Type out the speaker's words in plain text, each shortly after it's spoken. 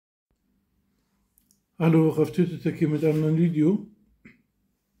Hallo, Raf Tütetek hier mit einem neuen Video.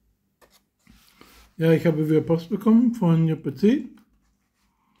 Ja, ich habe wieder Post bekommen von JPC.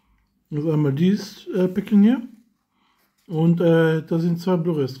 Das ist einmal dieses Päckchen hier. Und da sind 2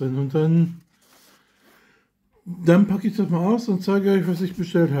 Blu-rays drin. Und dann packe ich das mal aus und zeige euch, was ich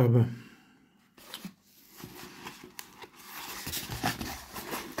bestellt habe.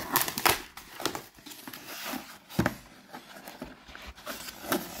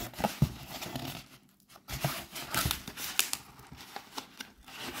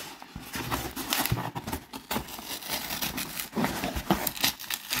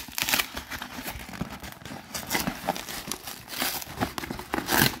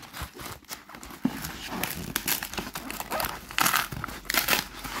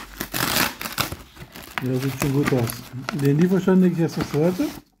 Ja, sieht schon gut aus. Den Lieferstand lege ich erst auf die Seite.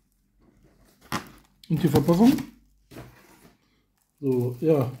 Und die Verpackung. So,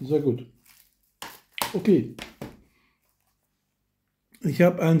 ja, sehr gut. Okay. Ich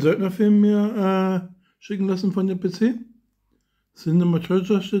habe einen Söldnerfilm mir schicken lassen von der PC. Cinema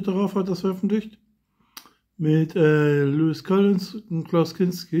Treasure steht darauf, hat das veröffentlicht. Mit Lewis Collins und Klaus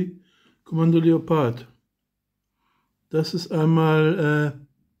Kinski. Kommando Leopard. Das ist einmal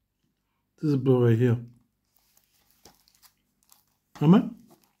diese Blu-ray hier. Hammer.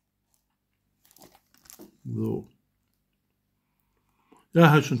 So.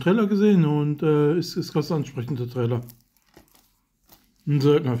 Ja, halt schon Trailer gesehen und ist ganz ansprechend, der Trailer. Ein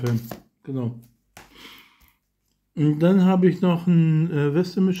Söldnerfilm, genau. Und dann habe ich noch einen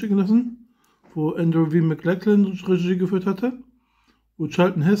Western mitschicken lassen, wo Andrew V. McLachlan Regie geführt hatte, wo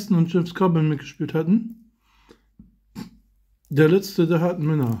Charlton Heston und James Coburn mitgespielt hatten. Der letzte der harten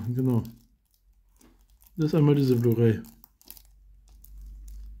Männer, genau. Das ist einmal diese Blu-ray.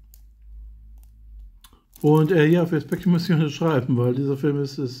 Und ja, für das Päckchen muss ich unterschreiben, weil dieser Film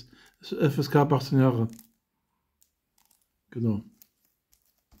ist FSK 18 Jahre. Genau.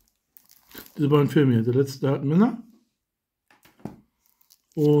 Diese beiden Filme hier, der letzte der harten Männer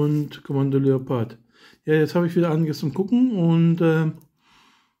und Kommando Leopard. Ja, jetzt habe ich wieder einiges zum Gucken und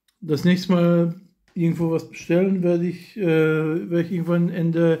das nächste Mal irgendwo was bestellen werde ich irgendwann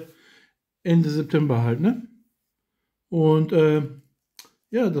Ende September halt, ne? Und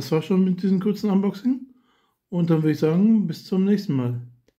ja, das war schon mit diesem kurzen Unboxing. Und dann würde ich sagen, bis zum nächsten Mal.